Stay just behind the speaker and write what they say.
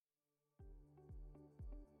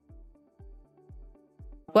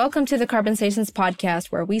Welcome to the Carbon Stations podcast,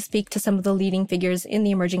 where we speak to some of the leading figures in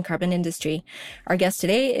the emerging carbon industry. Our guest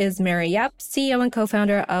today is Mary Yap, CEO and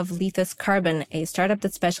co-founder of Lithos Carbon, a startup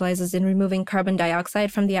that specializes in removing carbon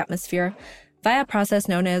dioxide from the atmosphere via a process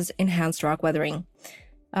known as enhanced rock weathering.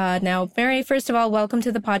 Now, Mary, first of all, welcome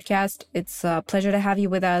to the podcast. It's a pleasure to have you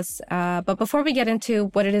with us. But before we get into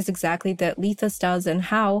what it is exactly that Lithos does and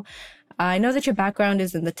how, I know that your background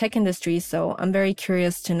is in the tech industry, so I'm very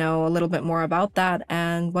curious to know a little bit more about that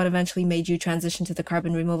and what eventually made you transition to the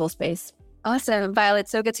carbon removal space. Awesome. Violet,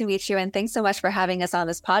 so good to meet you. And thanks so much for having us on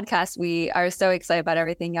this podcast. We are so excited about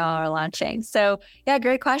everything y'all are launching. So yeah,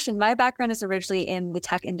 great question. My background is originally in the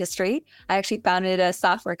tech industry. I actually founded a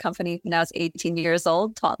software company when I was 18 years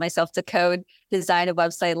old, taught myself to code, design a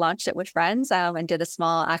website, launched it with friends, and did a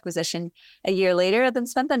small acquisition a year later, then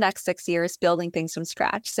spent the next 6 years building things from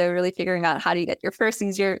scratch. So really figuring out how do you get your first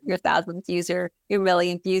user, your thousandth user, your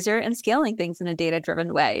millionth user, and scaling things in a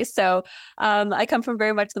data-driven way. So I come from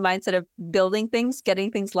very much the mindset of building things, getting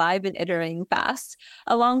things live, and iterating fast.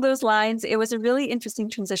 Along those lines, it was a really interesting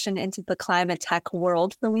transition into the climate tech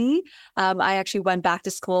world for me. I actually went back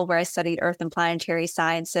to school where I studied earth and planetary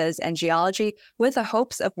sciences and geology with the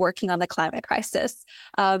hopes of working on the climate crisis.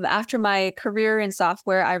 After my career in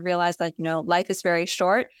software, I realized that, life is very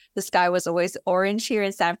short. The sky was always orange here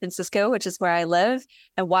in San Francisco, which is where I live,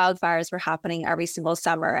 and wildfires were happening every single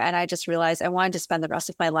summer. And I just realized I wanted to spend the rest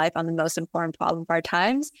of my life on the most important problem of our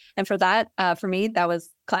times. And for that, for me, that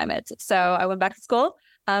was climate. So I went back to school,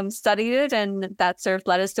 studied it, and that sort of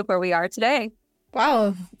led us to where we are today.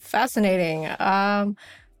 Wow, fascinating.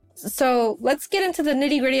 So let's get into the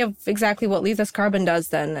nitty gritty of exactly what Lithos Carbon does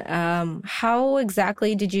then. How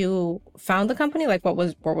exactly did you found the company? Like what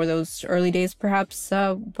were those early days perhaps?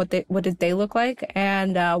 What did they look like?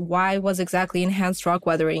 And why was exactly enhanced rock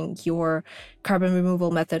weathering your carbon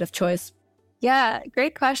removal method of choice? Yeah,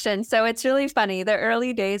 great question. So it's really funny. The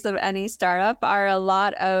early days of any startup are a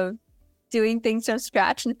lot of doing things from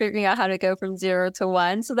scratch and figuring out how to go from 0 to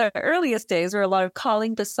 1. So the earliest days were a lot of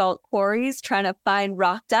calling basalt quarries, trying to find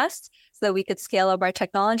rock dust so that we could scale up our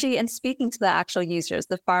technology, and speaking to the actual users,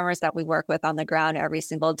 the farmers that we work with on the ground every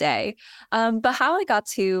single day. But how I got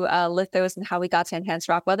to Lithos and how we got to enhanced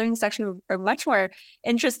rock weathering is actually a much more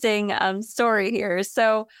interesting story here.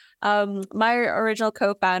 So my original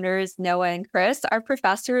co-founders, Noah and Chris, are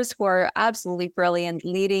professors who are absolutely brilliant,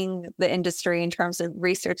 leading the industry in terms of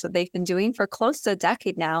research that they've been doing for close to a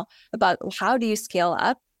decade now about how do you scale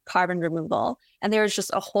up carbon removal. And there's just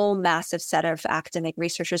a whole massive set of academic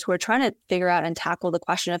researchers who are trying to figure out and tackle the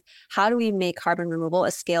question of how do we make carbon removal a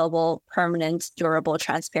scalable, permanent, durable,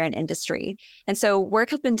 transparent industry. And so work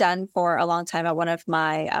has been done for a long time at one of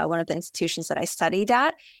the institutions that I studied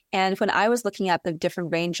at. And when I was looking at the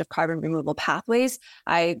different range of carbon removal pathways,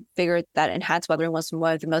 I figured that enhanced weathering was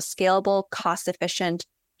one of the most scalable, cost-efficient,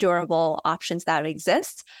 durable options that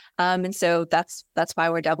exist. And so that's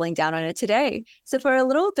why we're doubling down on it today. So for a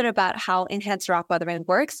little bit about how enhanced rock weathering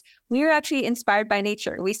works, we are actually inspired by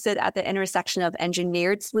nature. We sit at the intersection of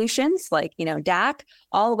engineered solutions like, DAC,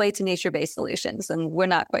 all the way to nature-based solutions. And we're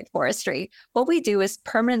not quite forestry. What we do is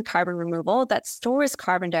permanent carbon removal that stores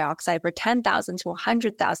carbon dioxide for 10,000 to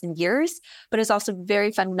 100,000 years, but is also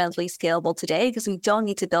very fundamentally scalable today because we don't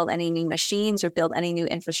need to build any new machines or build any new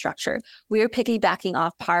infrastructure. We are piggybacking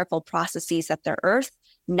off powerful processes that the earth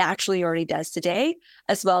naturally already does today,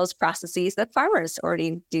 as well as processes that farmers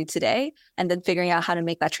already do today, and then figuring out how to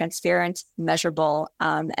make that transparent, measurable,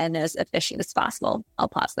 and as efficient as possible. I'll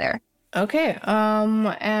pause there. Okay.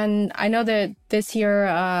 And I know that this year,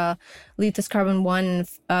 Lithos Carbon won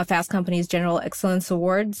Fast Company's General Excellence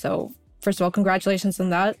Award. So first of all, congratulations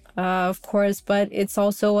on that, of course, but it's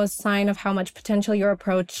also a sign of how much potential your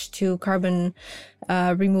approach to carbon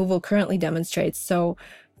removal currently demonstrates. So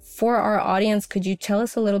for our audience, could you tell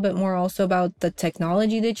us a little bit more also about the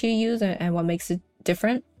technology that you use and what makes it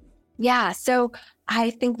different? Yeah, so I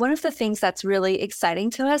think one of the things that's really exciting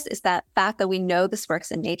to us is that fact that we know this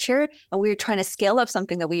works in nature and we're trying to scale up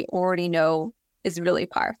something that we already know is really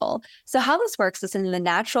powerful. So how this works is in the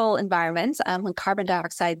natural environment, when carbon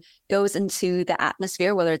dioxide goes into the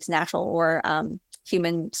atmosphere, whether it's natural or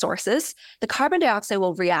human sources, the carbon dioxide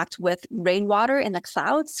will react with rainwater in the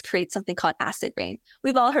clouds to create something called acid rain.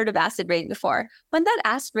 We've all heard of acid rain before. When that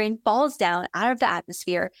acid rain falls down out of the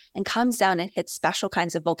atmosphere and comes down and hits special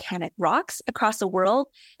kinds of volcanic rocks across the world,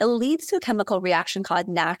 it leads to a chemical reaction called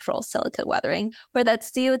natural silicate weathering, where that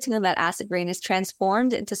CO2 in that acid rain is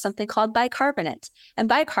transformed into something called bicarbonate. And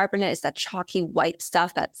bicarbonate is that chalky white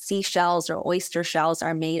stuff that seashells or oyster shells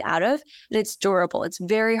are made out of, and it's durable. It's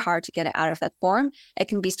very hard to get it out of that form, ground, it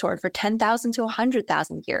can be stored for 10,000 to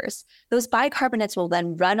 100,000 years. Those bicarbonates will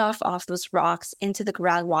then run off those rocks into the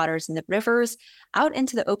groundwaters and the rivers, out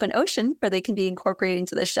into the open ocean, where they can be incorporated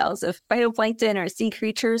into the shells of phytoplankton or sea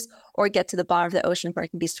creatures, or get to the bottom of the ocean where it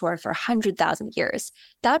can be stored for 100,000 years.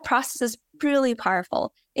 That process is really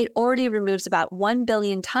powerful. It already removes about 1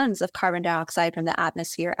 billion tons of carbon dioxide from the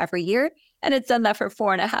atmosphere every year, and it's done that for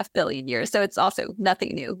 4.5 billion years. So it's also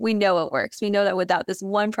nothing new. We know it works. We know that without this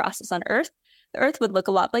one process on Earth, the Earth would look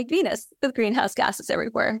a lot like Venus with greenhouse gases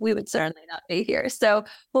everywhere. We would certainly not be here. So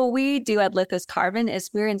what we do at Lithos Carbon is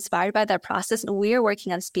we're inspired by that process, and we are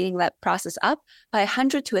working on speeding that process up by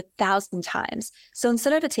 100 to 1,000 times. So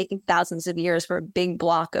instead of it taking thousands of years for a big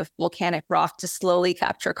block of volcanic rock to slowly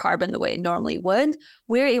capture carbon the way it normally would,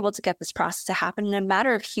 we're able to get this process to happen in a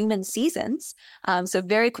matter of human seasons. So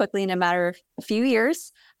very quickly, in a matter of a few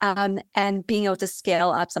years, and being able to scale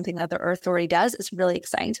up something that the Earth already does is really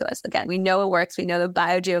exciting to us. Again, we know it works. We know the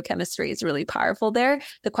biogeochemistry is really powerful there.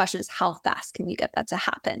 The question is, how fast can you get that to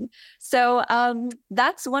happen? So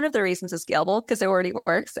that's one of the reasons it's scalable, because it already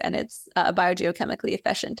works and it's biogeochemically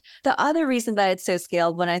efficient. The other reason that it's so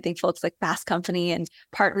scalable, and I think folks like Fast Company and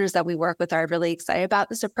partners that we work with are really excited about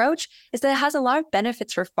this approach, is that it has a lot of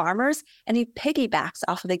benefits for farmers, and it piggybacks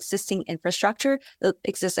off of existing infrastructure that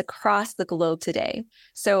exists across the globe today.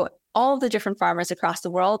 So all of the different farmers across the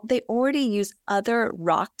world, they already use other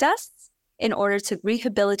rock dusts in order to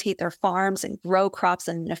rehabilitate their farms and grow crops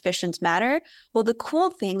in an efficient manner. Well, the cool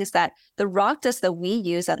thing is that the rock dust that we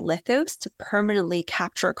use at Lithos to permanently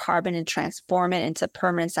capture carbon and transform it into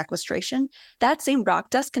permanent sequestration, that same rock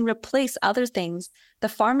dust can replace other things the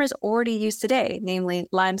farmers already use today, namely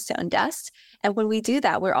limestone dust. And when we do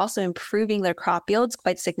that, we're also improving their crop yields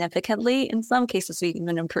quite significantly. In some cases, we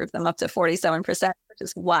even improve them up to 47%, which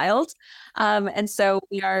is wild. And so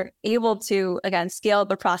we are able to, again, scale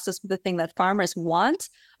the process with the thing that farmers want,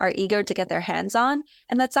 are eager to get their hands on.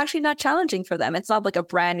 And that's actually not challenging for them. It's not like a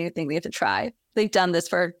brand new thing we have to try. They've done this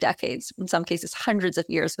for decades, in some cases, hundreds of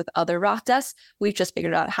years with other rock dusts. We've just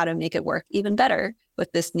figured out how to make it work even better with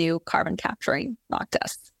this new carbon capturing rock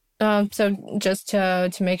dust. So just to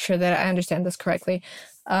make sure that I understand this correctly,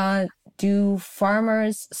 do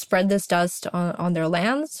farmers spread this dust on their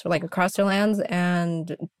lands, or like across their lands,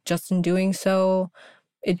 and just in doing so,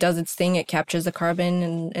 it does its thing, it captures the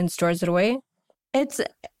carbon and stores it away?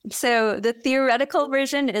 So the theoretical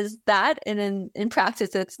version is that, and in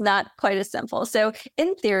practice, it's not quite as simple. So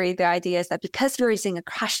in theory, the idea is that because we're using a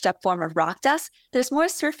crushed up form of rock dust, there's more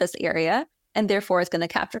surface area, and therefore it's going to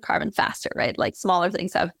capture carbon faster, right? Like smaller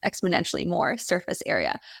things have exponentially more surface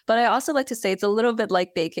area. But I also like to say it's a little bit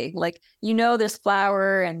like baking. Like, there's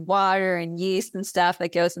flour and water and yeast and stuff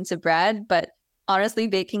that goes into bread, but honestly,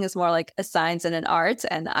 baking is more like a science and an art,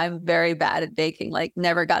 and I'm very bad at baking, like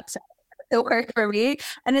never got to work for me.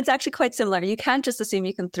 And it's actually quite similar. You can't just assume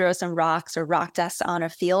you can throw some rocks or rock dust on a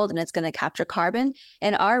field and it's going to capture carbon.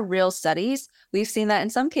 In our real studies, we've seen that in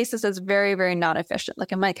some cases it's very, very not efficient.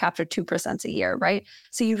 Like it might capture 2% a year, right?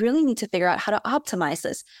 So you really need to figure out how to optimize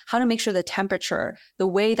this, how to make sure the temperature, the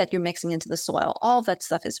way that you're mixing into the soil, all of that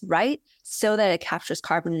stuff is right so that it captures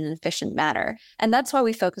carbon in an efficient manner. And that's why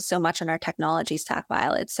we focus so much on our technology stack,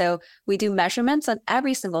 Violet. So we do measurements on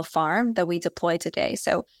every single farm that we deploy today.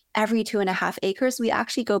 So every 2.5 acres, we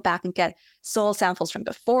actually go back and get soil samples from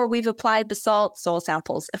before we've applied basalt, soil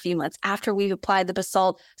samples a few months after we've applied the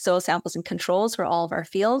basalt, soil samples and controls for all of our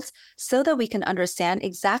fields, so that we can understand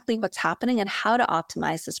exactly what's happening and how to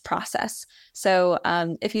optimize this process. So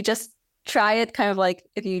if you just try it, kind of like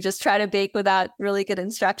if you just try to bake without really good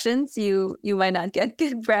instructions, you might not get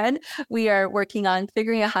good bread. We are working on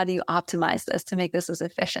figuring out how do you optimize this to make this as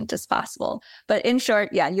efficient as possible. But in short,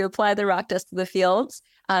 yeah, you apply the rock dust to the fields.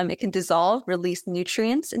 It can dissolve, release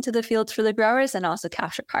nutrients into the fields for the growers, and also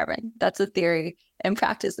capture carbon. That's the theory. In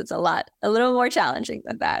practice, it's a little more challenging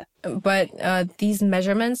than that. But these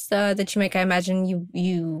measurements that you make, I imagine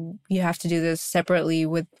you have to do this separately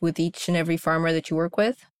with each and every farmer that you work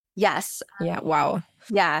with? Yes. Yeah. Wow.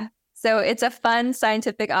 Yeah. So it's a fun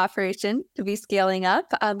scientific operation to be scaling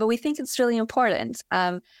up, but we think it's really important.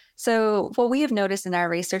 So what we have noticed in our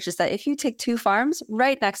research is that if you take two farms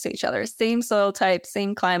right next to each other, same soil type,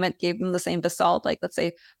 same climate, gave them the same basalt, like let's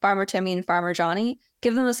say Farmer Timmy and Farmer Johnny,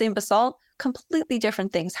 give them the same basalt, completely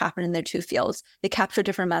different things happen in their two fields. They capture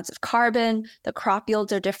different amounts of carbon, the crop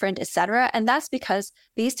yields are different, etc. And that's because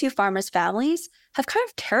these two farmers' families have kind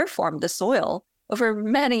of terraformed the soil over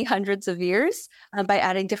many hundreds of years by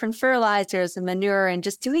adding different fertilizers and manure and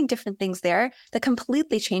just doing different things there that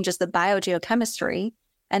completely changes the biogeochemistry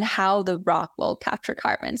and how the rock will capture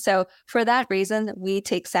carbon. So for that reason, we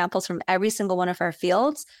take samples from every single one of our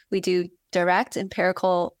fields. We do direct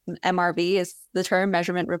empirical MRV is the term,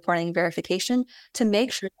 measurement, reporting, verification, to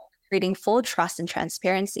make sure creating full trust and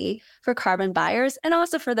transparency for carbon buyers and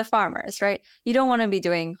also for the farmers, right? You don't want to be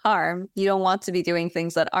doing harm. You don't want to be doing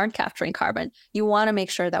things that aren't capturing carbon. You want to make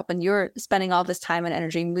sure that when you're spending all this time and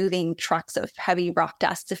energy moving trucks of heavy rock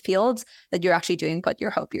dust to fields, that you're actually doing what you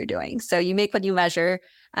hope you're doing. So you make what you measure.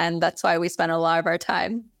 And that's why we spend a lot of our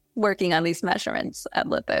time working on these measurements at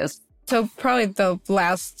Lithos. So probably the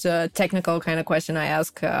last technical kind of question I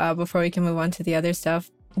ask before we can move on to the other stuff.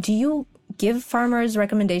 Do you give farmers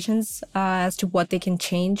recommendations as to what they can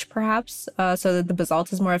change, perhaps, so that the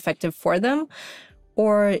basalt is more effective for them?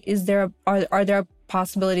 Or are there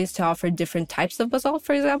possibilities to offer different types of basalt,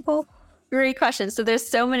 for example? Great question. So there's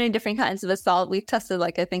so many different kinds of basalt. We've tested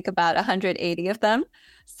I think about 180 of them.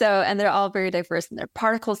 So, and they're all very diverse in their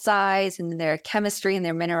particle size and their chemistry and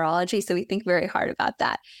their mineralogy. So we think very hard about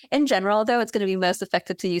that. In general, though, it's going to be most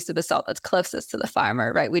effective to use the basalt that's closest to the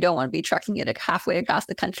farmer, right? We don't want to be trucking it halfway across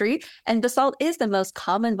the country. And basalt is the most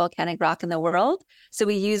common volcanic rock in the world. So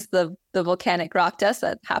we use the volcanic rock dust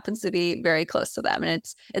that happens to be very close to them. And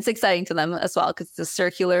it's exciting to them as well because it's a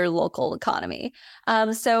circular local economy.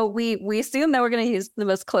 So we assume that we're going to use the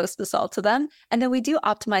most close basalt to them. And then we do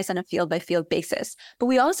optimize on a field by field basis. But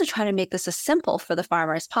we also try to make this as simple for the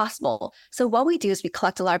farmer as possible. So what we do is we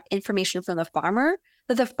collect a lot of information from the farmer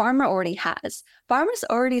that the farmer already has. Farmers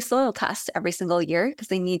already soil test every single year because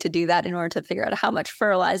they need to do that in order to figure out how much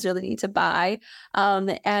fertilizer they need to buy.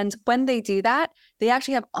 And when they do that, they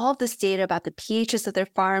actually have all of this data about the pHs of their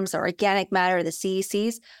farms, or organic matter, the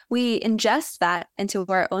CECs. We ingest that into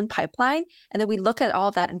our own pipeline, and then we look at all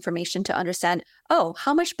of that information to understand,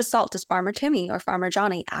 how much basalt does Farmer Timmy or Farmer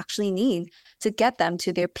Johnny actually need to get them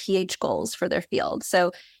to their pH goals for their field?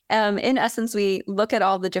 So in essence, we look at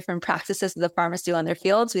all the different practices that the farmers do on their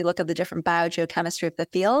fields. We look at the different biogeochemistry of the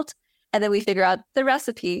field, and then we figure out the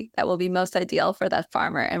recipe that will be most ideal for that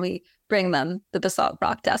farmer. And we bring them the basalt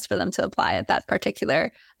rock dust for them to apply at that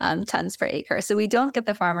particular tons per acre. So we don't get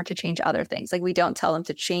the farmer to change other things. We don't tell them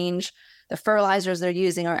to change the fertilizers they're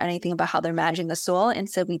using or anything about how they're managing the soil.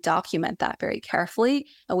 Instead, we document that very carefully,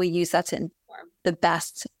 and we use that to inform the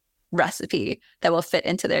best recipe that will fit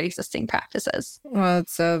into their existing practices. Well,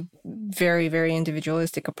 it's a very, very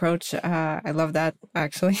individualistic approach. I love that,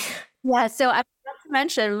 actually. Yeah. So I forgot to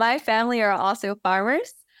mention, my family are also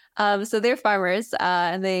farmers. So they're farmers,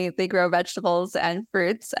 and they grow vegetables and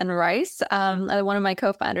fruits and rice. One of my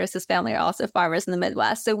co-founders, his family are also farmers in the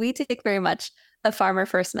Midwest. So we take very much a farmer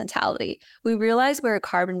first mentality. We realize we're a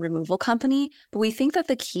carbon removal company, but we think that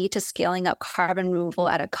the key to scaling up carbon removal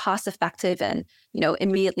at a cost effective and,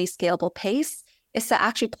 immediately scalable pace is to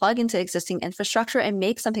actually plug into existing infrastructure and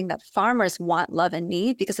make something that farmers want, love, and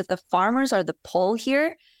need. Because if the farmers are the pull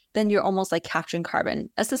here, then you're almost like capturing carbon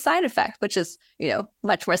as a side effect, which is,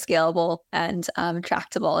 much more scalable and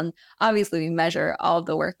tractable. And obviously we measure all of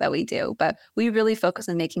the work that we do, but we really focus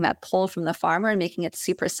on making that pull from the farmer and making it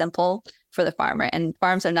super simple for the farmer. And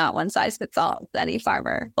farms are not one size fits all. Any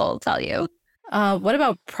farmer will tell you. What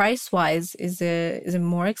about price-wise? Is it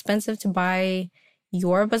more expensive to buy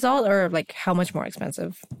your basalt, or how much more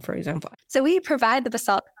expensive, for example? So we provide the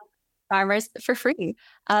basalt farmers for free.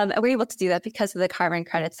 And we're able to do that because of the carbon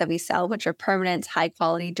credits that we sell, which are permanent, high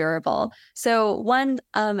quality, durable. So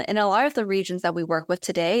in a lot of the regions that we work with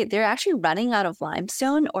today, they're actually running out of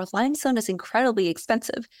limestone, or limestone is incredibly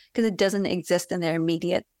expensive because it doesn't exist in their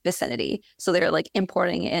immediate vicinity. So they're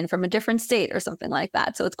importing it in from a different state or something like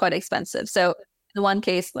that. So it's quite expensive. So in one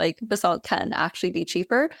case, basalt can actually be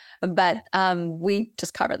cheaper, but we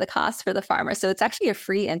just cover the cost for the farmer. So it's actually a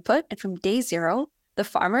free input. And from day zero, the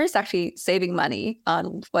farmer is actually saving money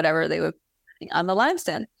on whatever they would on the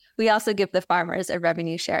limestone. We also give the farmers a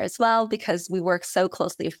revenue share as well, because we work so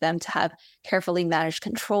closely with them to have carefully managed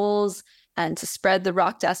controls and to spread the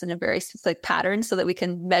rock dust in a very specific pattern so that we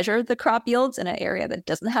can measure the crop yields in an area that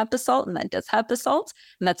doesn't have basalt and that does have basalt.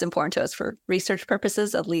 And that's important to us for research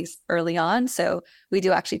purposes, at least early on. So we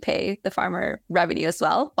do actually pay the farmer revenue as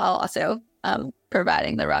well, while also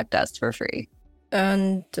providing the rock dust for free.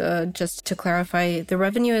 And just to clarify, the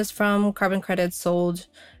revenue is from carbon credits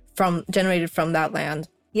generated from that land?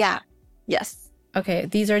 Yeah. Yes. Okay.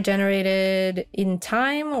 These are generated in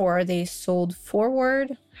time, or are they sold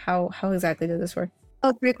forward? How exactly does this work?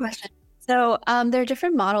 Oh, great question. So there are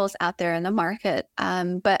different models out there in the market,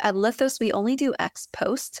 but at Lithos, we only do ex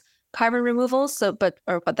post carbon removal.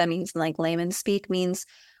 Or what that means in layman speak means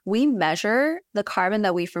we measure the carbon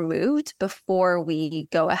that we've removed before we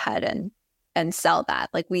go ahead and and sell that.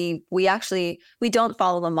 Like we don't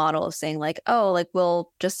follow the model of saying like, oh, like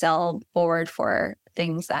we'll just sell forward for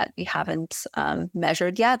things that we haven't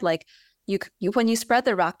measured yet. Like you when you spread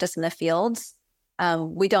the rock dust in the fields,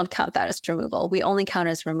 we don't count that as removal. We only count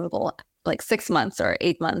as removal like 6 months or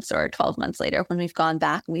 8 months or 12 months later when we've gone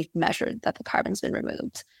back and we've measured that the carbon's been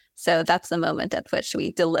removed. So that's the moment at which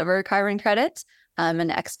we deliver carbon credits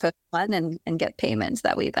and export one and get payments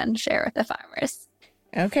that we then share with the farmers.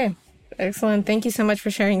 Okay. Excellent. Thank you so much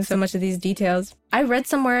for sharing so much of these details. I read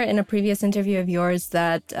somewhere in a previous interview of yours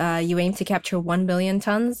that you aim to capture 1 billion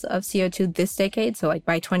tons of CO2 this decade, so like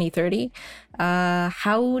by 2030.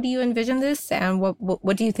 How do you envision this, and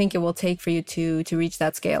what do you think it will take for you to reach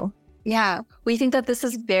that scale? Yeah, we think that this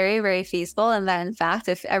is very, very feasible, and that in fact,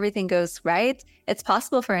 if everything goes right, it's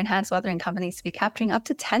possible for enhanced weathering companies to be capturing up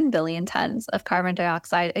to 10 billion tons of carbon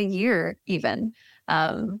dioxide a year even.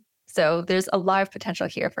 So there's a lot of potential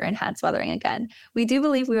here for enhanced weathering again. We do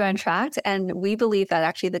believe we are on track, and we believe that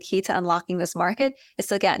actually the key to unlocking this market is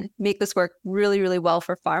to, again, make this work really, really well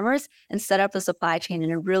for farmers and set up the supply chain in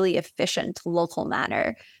a really efficient local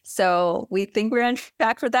manner. So we think we're on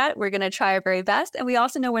track for that. We're going to try our very best. And we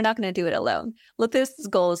also know we're not going to do it alone. Lithos'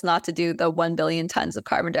 goal is not to do the 1 billion tons of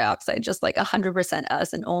carbon dioxide, just like 100%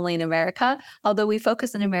 us and only in America. Although we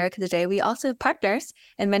focus in America today, we also have partners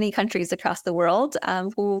in many countries across the world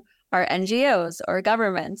who are NGOs or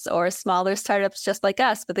governments or smaller startups just like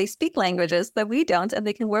us, but they speak languages that we don't, and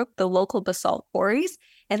they can work with the local basalt quarries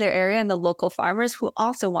in their area and the local farmers who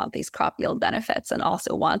also want these crop yield benefits and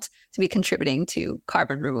also want to be contributing to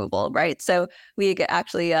carbon removal, right? So we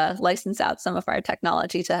actually license out some of our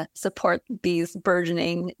technology to support these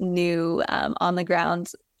burgeoning new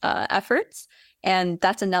on-the-ground efforts. And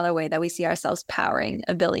that's another way that we see ourselves powering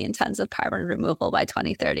 1 billion tons of carbon removal by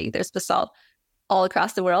 2030. There's basalt all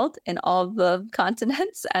across the world in all the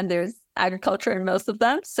continents, and there's agriculture in most of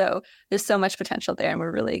them. So there's so much potential there, and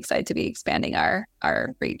we're really excited to be expanding our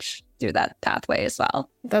reach through that pathway as well.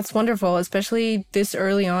 That's wonderful, especially this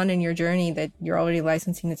early on in your journey that you're already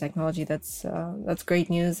licensing the technology. That's great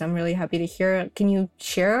news. I'm really happy to hear. Can you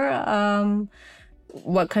share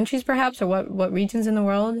what countries perhaps or what regions in the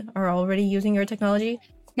world are already using your technology?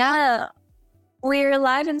 Yeah. We're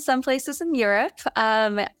live in some places in Europe.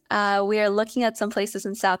 We are looking at some places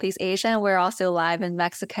in Southeast Asia, and we're also live in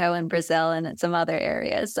Mexico and Brazil and some other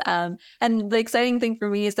areas. And the exciting thing for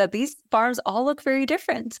me is that these farms all look very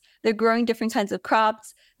different. They're growing different kinds of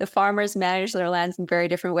crops. The farmers manage their lands in very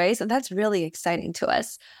different ways, and that's really exciting to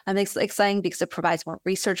us. And it's exciting because it provides more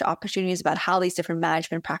research opportunities about how these different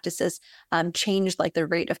management practices change like the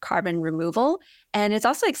rate of carbon removal. And it's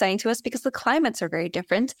also exciting to us because the climates are very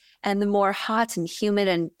different, and the more hot and humid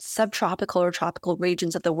and subtropical or tropical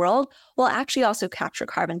regions of the world will actually also capture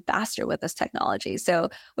carbon faster with this technology. So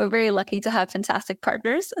we're very lucky to have fantastic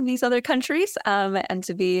partners in these other countries and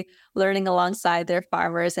to be learning alongside their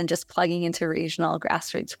farmers and just plugging into regional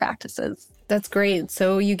grassroots practices. That's great.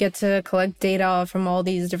 So you get to collect data from all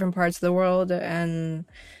these different parts of the world and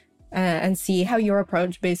see how your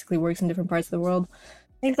approach basically works in different parts of the world.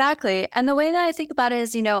 Exactly. And the way that I think about it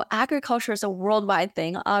is, agriculture is a worldwide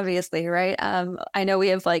thing, obviously, right? I know we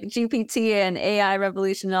have like GPT and AI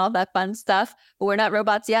revolution and all that fun stuff, but we're not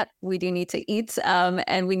robots yet. We do need to eat,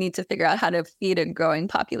 and we need to figure out how to feed a growing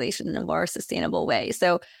population in a more sustainable way.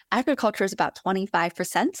 So agriculture is about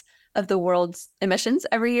 25% of the world's emissions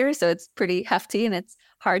every year. So it's pretty hefty and it's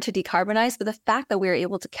hard to decarbonize. But the fact that we're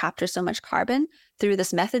able to capture so much carbon through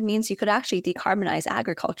this method means you could actually decarbonize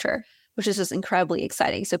agriculture, which is just incredibly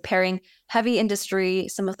exciting. So pairing heavy industry,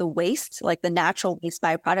 some of the waste, like the natural waste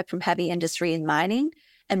byproduct from heavy industry and mining,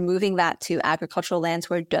 and moving that to agricultural lands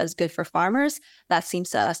where it does good for farmers, that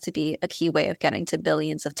seems to us to be a key way of getting to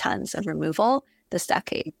billions of tons of removal this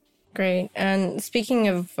decade. Great. And speaking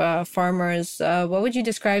of farmers, what would you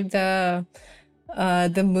describe the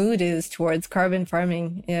mood is towards carbon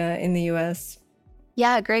farming in the U.S.?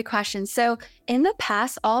 Yeah, great question. So in the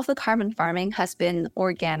past, all of the carbon farming has been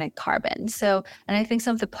organic carbon. And I think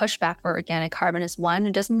some of the pushback for organic carbon is one,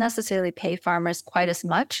 it doesn't necessarily pay farmers quite as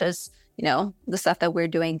much as, the stuff that we're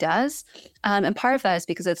doing does. And part of that is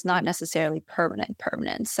because it's not necessarily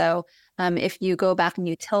permanent. So if you go back and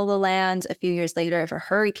you till the land a few years later, if a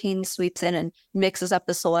hurricane sweeps in and mixes up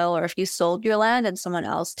the soil, or if you sold your land and someone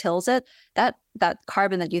else tills it, that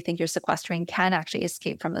carbon that you think you're sequestering can actually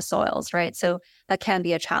escape from the soils, right? So that can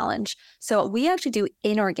be a challenge. So we actually do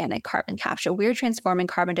inorganic carbon capture. We're transforming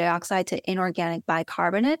carbon dioxide to inorganic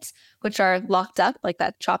bicarbonates, which are locked up like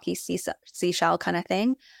that chalky seashell kind of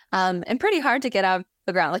thing, and pretty hard to get out of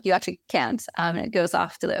the ground. Like you actually can't, and it goes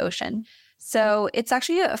off to the ocean. So it's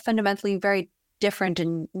actually a fundamentally very different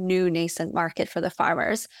and new nascent market for the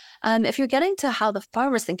farmers. If you're getting to how the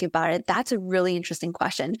farmers think about it, that's a really interesting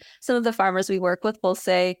question. Some of the farmers we work with will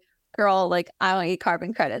say, girl, like, I don't eat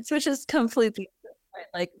carbon credits, which is completely right.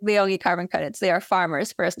 Like, they don't eat carbon credits. They are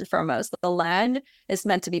farmers first and foremost. The land is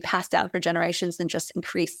meant to be passed down for generations and just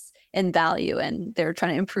increase in value, and they're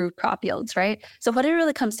trying to improve crop yields, right? So what it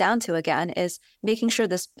really comes down to, again, is making sure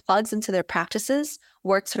this plugs into their practices,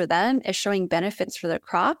 works for them, is showing benefits for their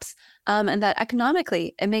crops, and that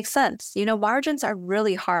economically it makes sense. Margins are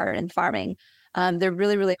really hard in farming. They're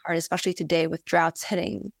really, really hard, especially today with droughts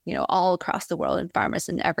hitting, all across the world, and farmers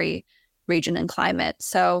in every region and climate.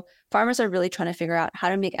 So farmers are really trying to figure out how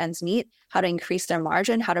to make ends meet, how to increase their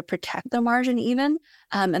margin, how to protect their margin even.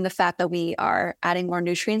 And the fact that we are adding more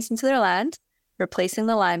nutrients into their land, replacing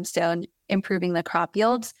the limestone, improving the crop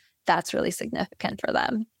yields, that's really significant for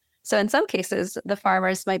them. So in some cases, the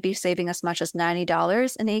farmers might be saving as much as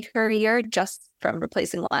 $90 an acre a year just from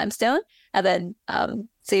replacing the limestone, and then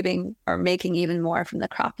saving or making even more from the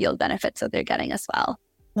crop yield benefits that they're getting as well.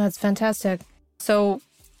 That's fantastic. So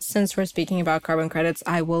since we're speaking about carbon credits,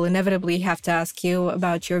 I will inevitably have to ask you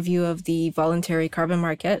about your view of the voluntary carbon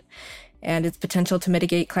market and its potential to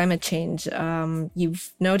mitigate climate change.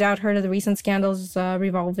 You've no doubt heard of the recent scandals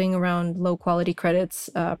revolving around low-quality credits,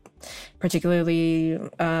 particularly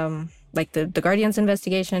like the Guardian's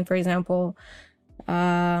investigation, for example.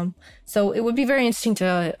 So it would be very interesting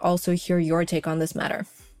to also hear your take on this matter.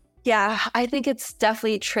 Yeah, I think it's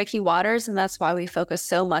definitely tricky waters, and that's why we focus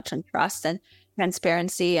so much on trust and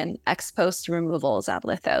transparency and ex post removals at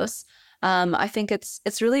Lithos. I think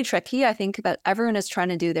it's really tricky. I think that everyone is trying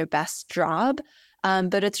to do their best job,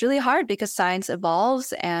 but it's really hard because science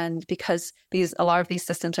evolves, and because a lot of these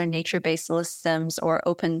systems are nature-based systems or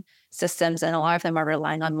open systems, and a lot of them are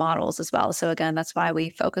relying on models as well. So again, that's why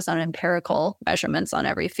we focus on empirical measurements on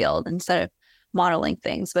every field instead of modeling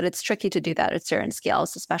things, but it's tricky to do that at certain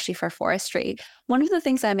scales, especially for forestry. One of the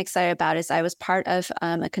things I'm excited about is I was part of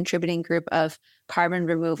a contributing group of carbon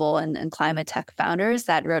removal and climate tech founders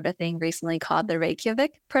that wrote a thing recently called the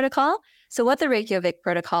Reykjavik Protocol. So what the Reykjavik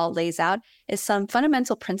Protocol lays out is some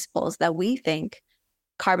fundamental principles that we think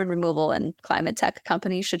carbon removal and climate tech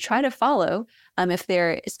companies should try to follow,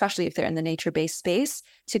 especially if they're in the nature-based space,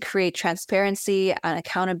 to create transparency and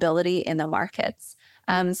accountability in the markets.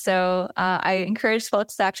 So I encourage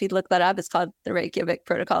folks to actually look that up. It's called the Reykjavik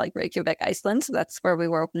Protocol, like Reykjavik, Iceland. So that's where we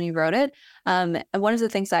were when we wrote it. And one of the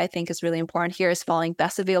things that I think is really important here is following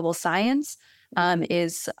best available science,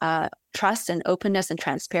 is trust and openness and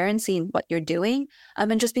transparency in what you're doing,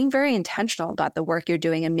 and just being very intentional about the work you're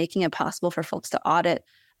doing and making it possible for folks to audit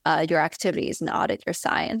your activities and audit your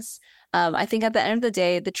science. I think at the end of the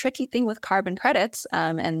day, the tricky thing with carbon credits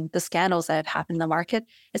and the scandals that have happened in the market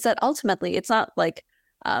is that ultimately it's not like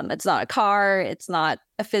it's not a car, it's not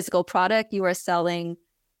a physical product. You are selling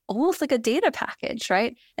almost like a data package,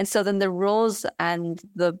 right? And so then the rules and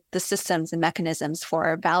the systems and mechanisms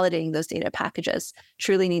for validating those data packages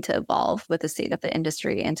truly need to evolve with the state of the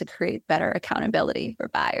industry and to create better accountability for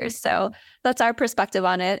buyers. So that's our perspective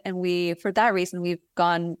on it. And for that reason, we've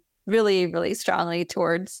gone really, really strongly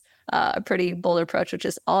towards a pretty bold approach, which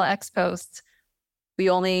is all ex post.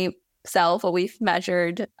 We only sell what we've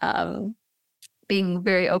measured, being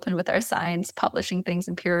very open with our science, publishing things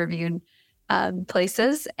in peer-reviewed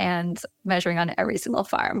places, and measuring on every single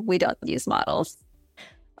farm. We don't use models.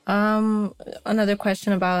 Another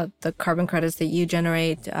question about the carbon credits that you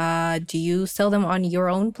generate. Do you sell them on your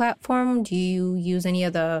own platform? Do you use any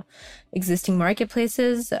of the existing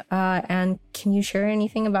marketplaces? And can you share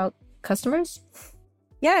anything about customers?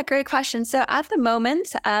 Yeah, great question. So at the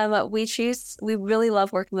moment, we really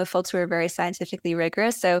love working with folks who are very scientifically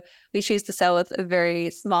rigorous. So we choose to sell with a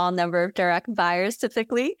very small number of direct buyers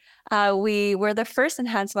typically. We were the first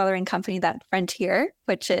enhanced weathering company that Frontier,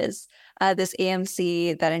 which is this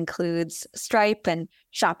AMC that includes Stripe and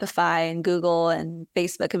Shopify and Google and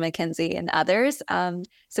Facebook and McKinsey and others.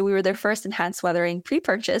 So we were their first enhanced weathering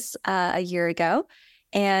pre-purchase a year ago.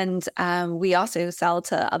 And we also sell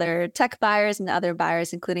to other tech buyers and other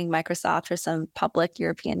buyers, including Microsoft or some public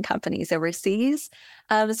European companies overseas.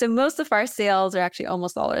 So most of our sales, or actually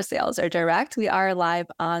almost all our sales, are direct. We are live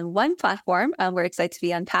on one platform. We're excited to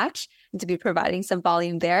be on Patch and to be providing some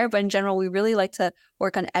volume there. But in general, we really like to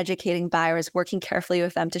work on educating buyers, working carefully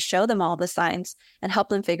with them to show them all the science and help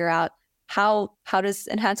them figure out how does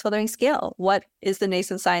enhanced weathering scale? What is the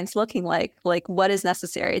nascent science looking like? Like, what is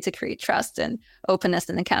necessary to create trust and openness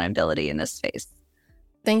and accountability in this space?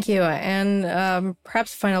 Thank you. And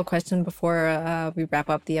perhaps final question before we wrap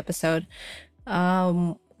up the episode.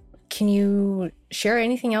 Can you share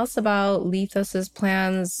anything else about Lithos's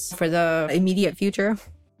plans for the immediate future?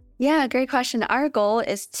 Yeah, great question. Our goal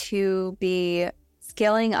is to be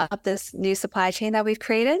scaling up this new supply chain that we've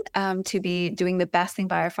created, to be doing the best thing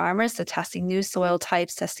by our farmers, so testing new soil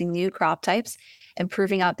types, testing new crop types,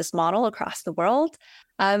 improving out this model across the world,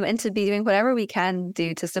 and to be doing whatever we can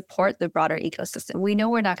do to support the broader ecosystem. We know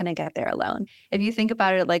we're not going to get there alone. If you think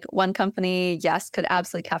about it, like one company, yes, could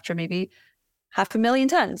absolutely capture maybe 500,000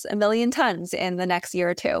 tons, 1,000,000 tons in the next year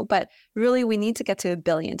or two. But really, we need to get to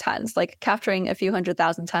 1,000,000,000 tons. Like capturing a few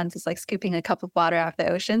 100,000 tons is like scooping a cup of water out of the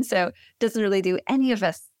ocean. So it doesn't really do any of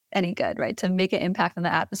us any good, right? To make an impact on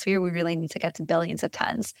the atmosphere, we really need to get to billions of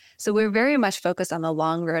tons. So we're very much focused on the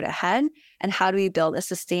long road ahead and how do we build a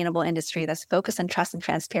sustainable industry that's focused on trust and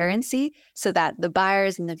transparency so that the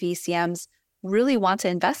buyers and the VCMs really want to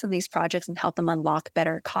invest in these projects and help them unlock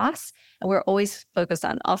better costs. And we're always focused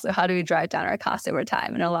on also how do we drive down our costs over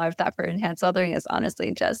time. And a lot of that for enhanced weathering is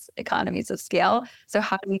honestly just economies of scale. So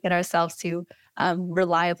how do we get ourselves to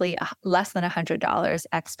reliably less than $100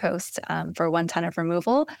 ex post for 1 ton of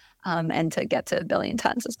removal and to get to 1,000,000,000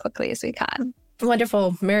 tons as quickly as we can.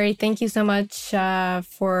 Wonderful. Mary, thank you so much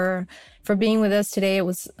for being with us today. It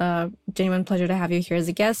was a genuine pleasure to have you here as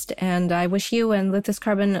a guest. And I wish you and Lithos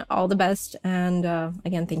Carbon all the best. And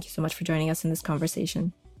again, thank you so much for joining us in this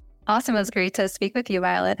conversation. Awesome. It was great to speak with you,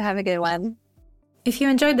 Violet. Have a good one. If you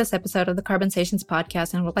enjoyed this episode of the Carbonsations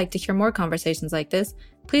podcast and would like to hear more conversations like this,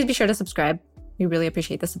 please be sure to subscribe. We really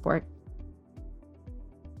appreciate the support.